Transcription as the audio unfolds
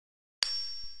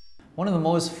One of the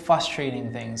most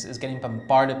frustrating things is getting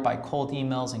bombarded by cold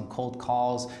emails and cold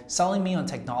calls, selling me on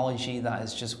technology that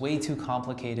is just way too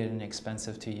complicated and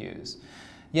expensive to use.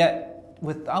 Yet,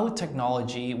 without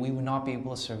technology, we would not be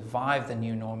able to survive the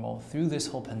new normal through this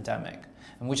whole pandemic.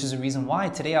 And which is the reason why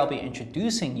today I'll be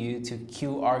introducing you to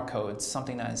QR codes,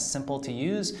 something that is simple to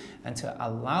use and to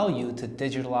allow you to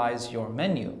digitalize your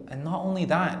menu. And not only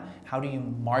that, how do you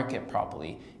market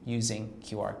properly using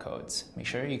QR codes? Make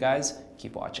sure you guys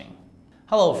keep watching.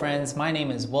 Hello friends, my name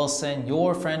is Wilson,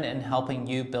 your friend in helping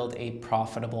you build a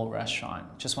profitable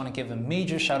restaurant. Just want to give a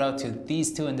major shout out to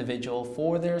these two individuals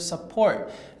for their support.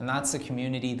 And that's the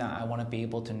community that I want to be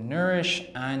able to nourish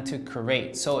and to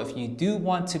create. So if you do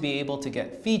want to be able to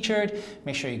get featured,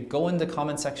 make sure you go in the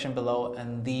comment section below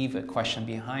and leave a question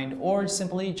behind, or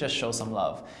simply just show some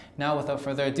love. Now without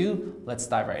further ado, let's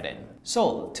dive right in.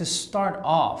 So to start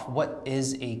off, what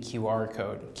is a QR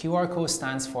code? QR code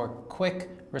stands for Quick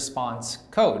Response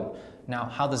Code. Now,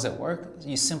 how does it work?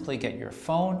 You simply get your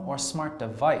phone or smart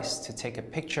device to take a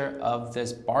picture of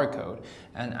this barcode,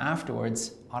 and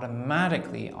afterwards,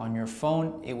 automatically on your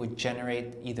phone, it would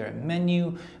generate either a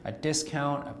menu, a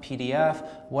discount, a PDF,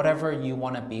 whatever you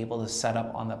want to be able to set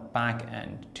up on the back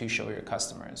end to show your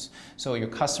customers. So your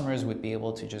customers would be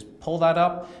able to just pull that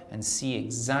up and see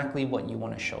exactly what you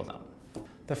want to show them.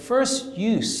 The first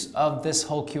use of this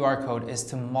whole QR code is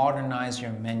to modernize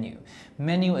your menu.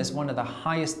 Menu is one of the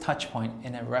highest touch point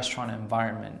in a restaurant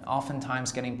environment,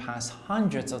 oftentimes getting passed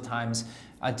hundreds of times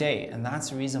a day. And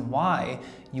that's the reason why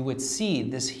you would see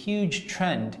this huge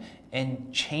trend in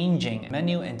changing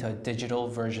menu into a digital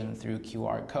version through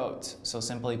QR codes. So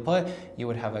simply put, you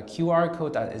would have a QR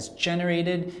code that is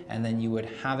generated and then you would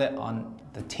have it on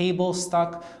the table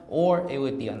stuck, or it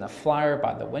would be on the flyer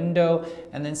by the window,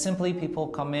 and then simply people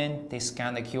come in, they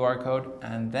scan the QR code,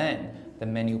 and then the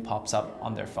menu pops up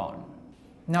on their phone.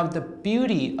 Now, the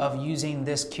beauty of using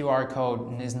this QR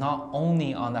code is not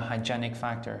only on the hygienic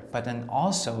factor, but then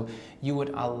also you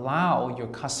would allow your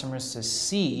customers to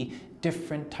see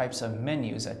different types of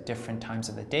menus at different times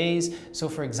of the days. So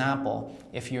for example,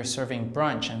 if you're serving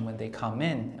brunch and when they come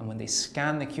in and when they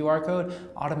scan the QR code,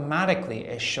 automatically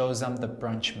it shows them the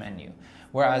brunch menu.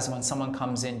 Whereas when someone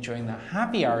comes in during the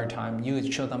happy hour time, you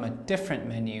would show them a different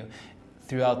menu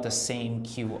throughout the same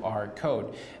QR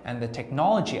code. And the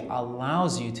technology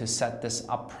allows you to set this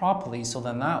up properly, so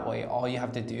then that way all you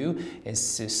have to do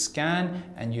is to scan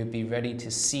and you'll be ready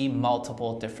to see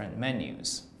multiple different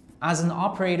menus. As an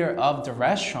operator of the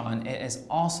restaurant, it is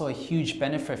also a huge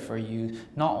benefit for you.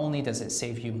 Not only does it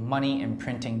save you money in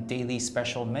printing daily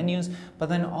special menus, but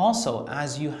then also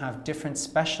as you have different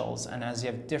specials and as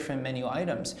you have different menu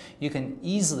items, you can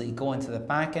easily go into the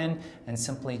back end and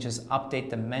simply just update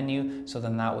the menu, so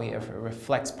then that way it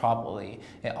reflects properly.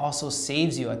 It also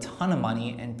saves you a ton of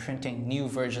money in printing new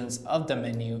versions of the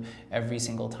menu every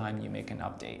single time you make an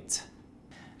update.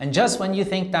 And just when you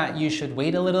think that you should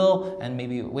wait a little and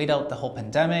maybe wait out the whole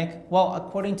pandemic, well,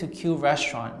 according to Q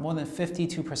Restaurant, more than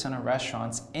 52% of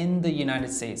restaurants in the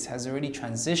United States has already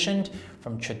transitioned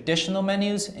from traditional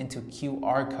menus into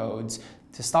QR codes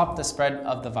to stop the spread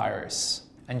of the virus.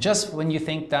 And just when you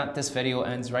think that this video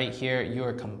ends right here, you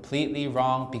are completely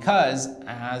wrong, because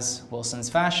as Wilson's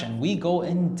Fashion, we go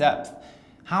in depth.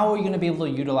 How are you going to be able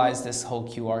to utilize this whole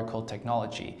QR code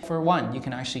technology? For one, you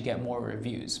can actually get more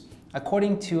reviews.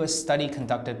 According to a study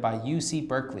conducted by UC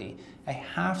Berkeley, a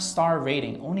half-star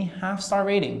rating, only half-star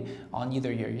rating on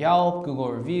either your Yelp, Google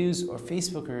reviews, or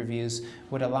Facebook reviews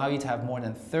would allow you to have more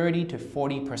than 30 to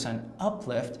 40%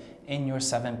 uplift in your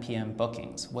 7 p.m.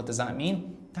 bookings. What does that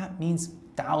mean? That means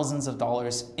thousands of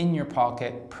dollars in your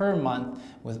pocket per month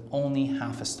with only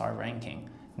half a star ranking.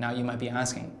 Now you might be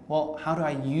asking, well, how do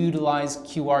I utilize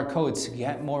QR codes to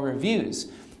get more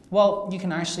reviews? Well, you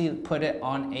can actually put it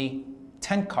on a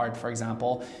tent card, for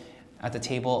example, at the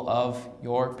table of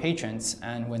your patrons.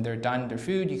 And when they're done their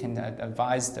food, you can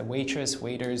advise the waitress,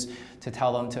 waiters to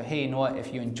tell them to, hey, you know what,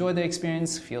 if you enjoy the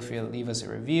experience, feel free to leave us a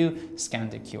review, scan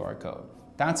the QR code.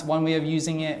 That's one way of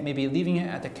using it, maybe leaving it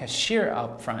at the cashier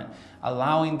up front,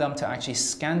 allowing them to actually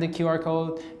scan the QR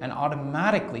code and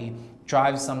automatically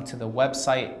drives them to the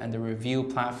website and the review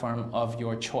platform of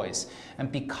your choice.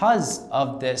 And because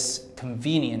of this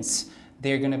convenience,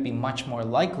 they're going to be much more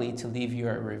likely to leave you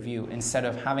a review instead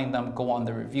of having them go on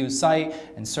the review site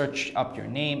and search up your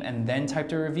name and then type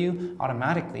the review.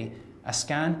 Automatically, a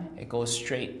scan, it goes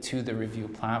straight to the review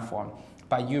platform.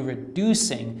 By you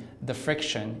reducing the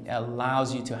friction, it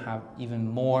allows you to have even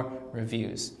more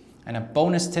reviews. And a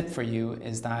bonus tip for you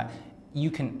is that you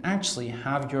can actually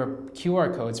have your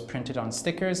QR codes printed on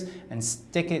stickers and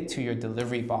stick it to your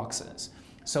delivery boxes.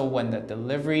 So when the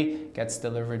delivery gets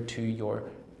delivered to your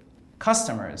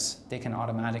customers, they can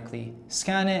automatically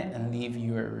scan it and leave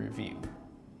you a review.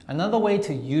 Another way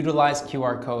to utilize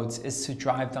QR codes is to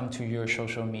drive them to your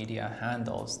social media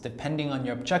handles, depending on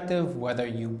your objective, whether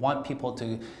you want people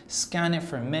to scan it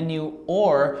for a menu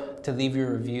or to leave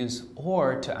your reviews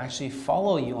or to actually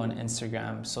follow you on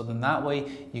Instagram. So then that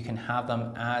way you can have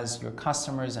them as your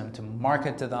customers and to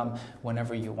market to them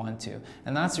whenever you want to.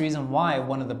 And that's the reason why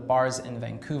one of the bars in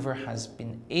Vancouver has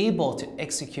been able to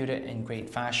execute it in great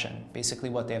fashion. Basically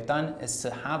what they have done is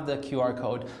to have the QR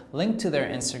code linked to their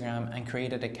Instagram and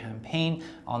created a campaign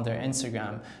on their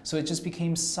Instagram. So it just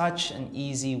became such an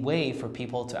easy way for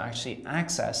people to actually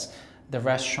access the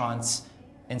restaurant's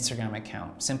Instagram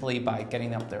account simply by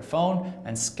getting up their phone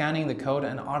and scanning the code,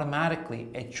 and automatically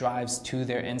it drives to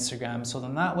their Instagram, so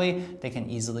then that way they can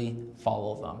easily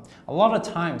follow them. A lot of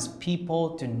times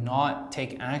people do not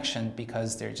take action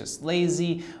because they're just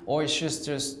lazy or it's just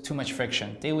there's too much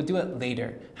friction. They would do it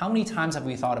later. How many times have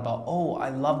we thought about, oh, I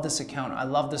love this account, I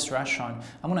love this restaurant,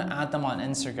 I'm gonna add them on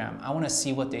Instagram, I wanna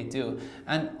see what they do.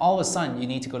 And all of a sudden you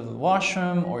need to go to the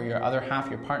washroom, or your other half,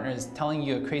 your partner, is telling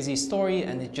you a crazy story,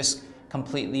 and it just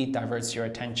completely diverts your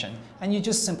attention and you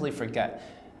just simply forget.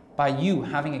 By you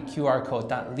having a QR code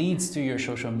that leads to your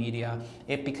social media,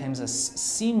 it becomes a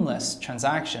seamless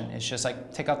transaction. It's just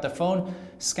like take out the phone,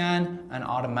 scan, and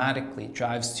automatically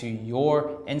drives to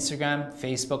your Instagram,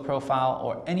 Facebook profile,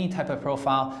 or any type of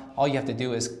profile. All you have to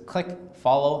do is click,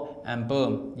 follow, and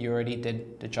boom, you already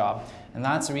did the job. And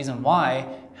that's the reason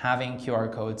why having QR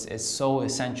codes is so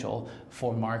essential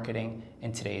for marketing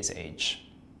in today's age.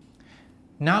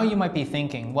 Now you might be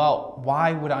thinking, well,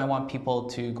 why would I want people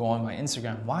to go on my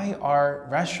Instagram? Why are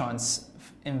restaurants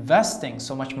investing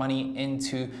so much money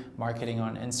into marketing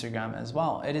on Instagram as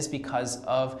well? It is because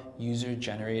of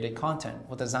user-generated content.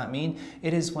 What does that mean?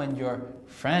 It is when your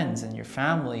friends and your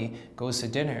family goes to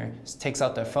dinner, takes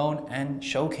out their phone and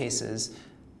showcases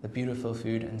the beautiful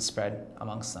food and spread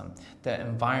amongst them, the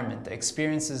environment, the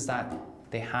experiences that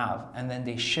they have, and then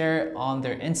they share it on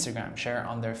their Instagram, share it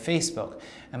on their Facebook.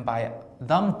 And by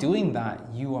them doing that,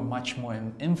 you are much more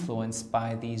influenced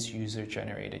by these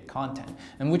user-generated content.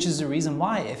 And which is the reason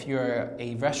why, if you're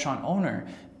a restaurant owner,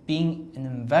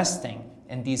 investing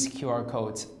in these QR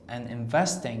codes and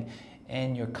investing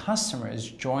in your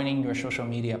customers joining your social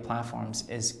media platforms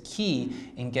is key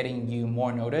in getting you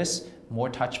more notice, more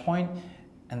touch point,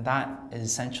 and that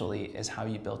essentially is how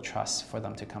you build trust for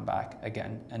them to come back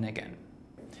again and again.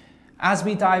 As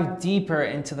we dive deeper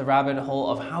into the rabbit hole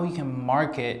of how you can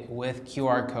market with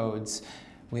QR codes,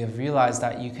 we have realized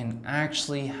that you can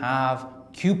actually have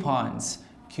coupons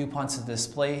to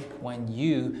display when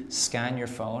you scan your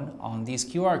phone on these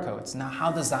QR codes. Now,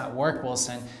 how does that work,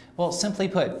 Wilson? Well, simply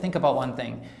put, think about one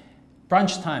thing.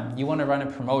 Brunch time, you want to run a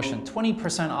promotion,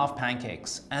 20% off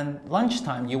pancakes. And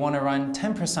lunchtime, you want to run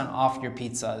 10% off your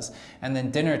pizzas. And then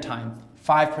dinner time,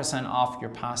 5% off your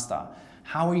pasta.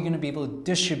 How are you going to be able to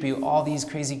distribute all these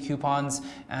crazy coupons,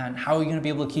 and how are you going to be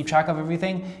able to keep track of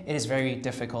everything? It is very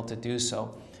difficult to do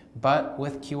so. But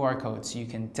with QR codes, you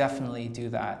can definitely do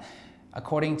that.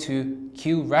 According to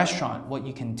Q Restaurant, what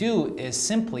you can do is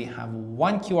simply have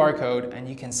one QR code and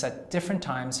you can set different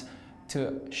times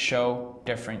to show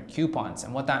different coupons.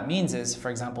 And what that means is,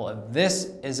 for example, if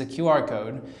this is a QR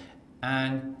code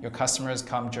and your customers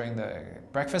come during the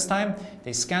breakfast time,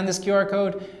 they scan this QR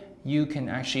code, you can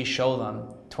actually show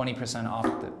them 20%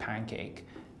 off the pancake.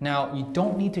 Now, you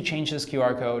don't need to change this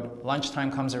QR code.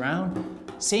 Lunchtime comes around,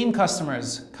 same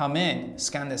customers come in,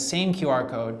 scan the same QR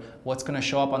code. What's gonna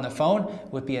show up on the phone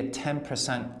would be a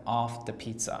 10% off the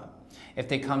pizza. If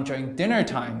they come during dinner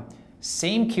time,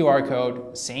 same QR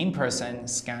code, same person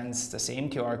scans the same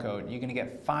QR code, you're gonna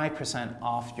get 5%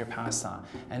 off your pasta.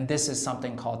 And this is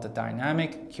something called the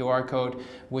dynamic QR code,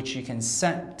 which you can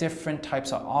set different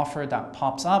types of offer that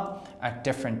pops up at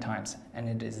different times. And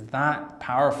it is that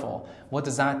powerful. What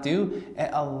does that do? It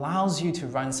allows you to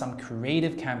run some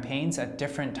creative campaigns at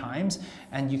different times,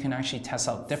 and you can actually test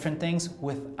out different things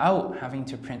without having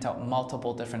to print out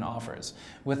multiple different offers,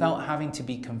 without having to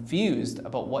be confused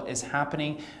about what is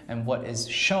happening and what is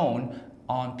shown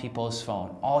on people's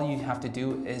phone. All you have to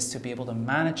do is to be able to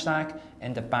manage that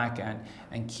in the back end.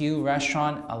 And Q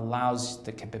Restaurant allows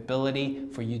the capability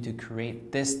for you to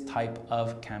create this type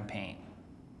of campaign.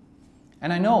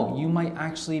 And I know you might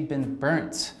actually been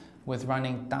burnt with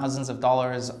running thousands of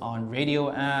dollars on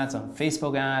radio ads, on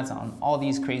Facebook ads, on all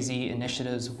these crazy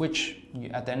initiatives, which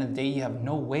at the end of the day, you have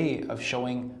no way of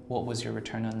showing what was your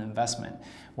return on investment.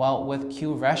 Well, with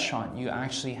Q Restaurant, you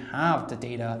actually have the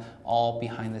data all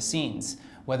behind the scenes.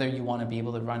 whether you want to be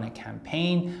able to run a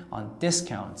campaign on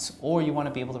discounts, or you want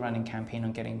to be able to run a campaign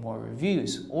on getting more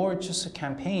reviews, or just a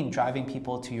campaign driving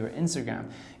people to your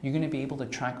Instagram. You're going to be able to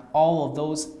track all of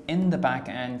those in the back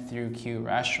end through Q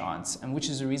Restaurants, and which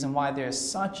is the reason why they're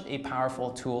such a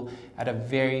powerful tool at a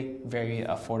very, very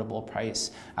affordable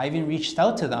price. I even reached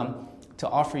out to them to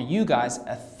offer you guys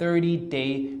a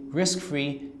 30-day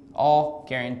risk-free, all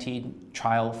guaranteed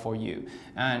trial for you.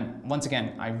 And once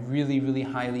again, I really, really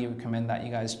highly recommend that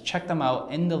you guys check them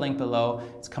out in the link below.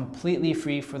 It's completely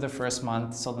free for the first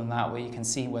month, so then that way you can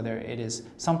see whether it is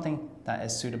something that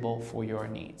is suitable for your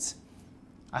needs.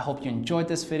 I hope you enjoyed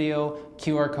this video.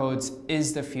 QR codes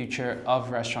is the future of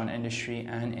restaurant industry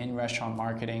and in restaurant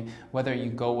marketing. Whether you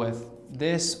go with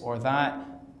this or that,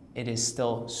 it is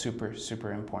still super,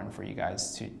 super important for you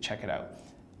guys to check it out.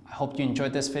 I hope you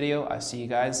enjoyed this video. I'll see you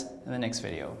guys in the next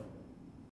video.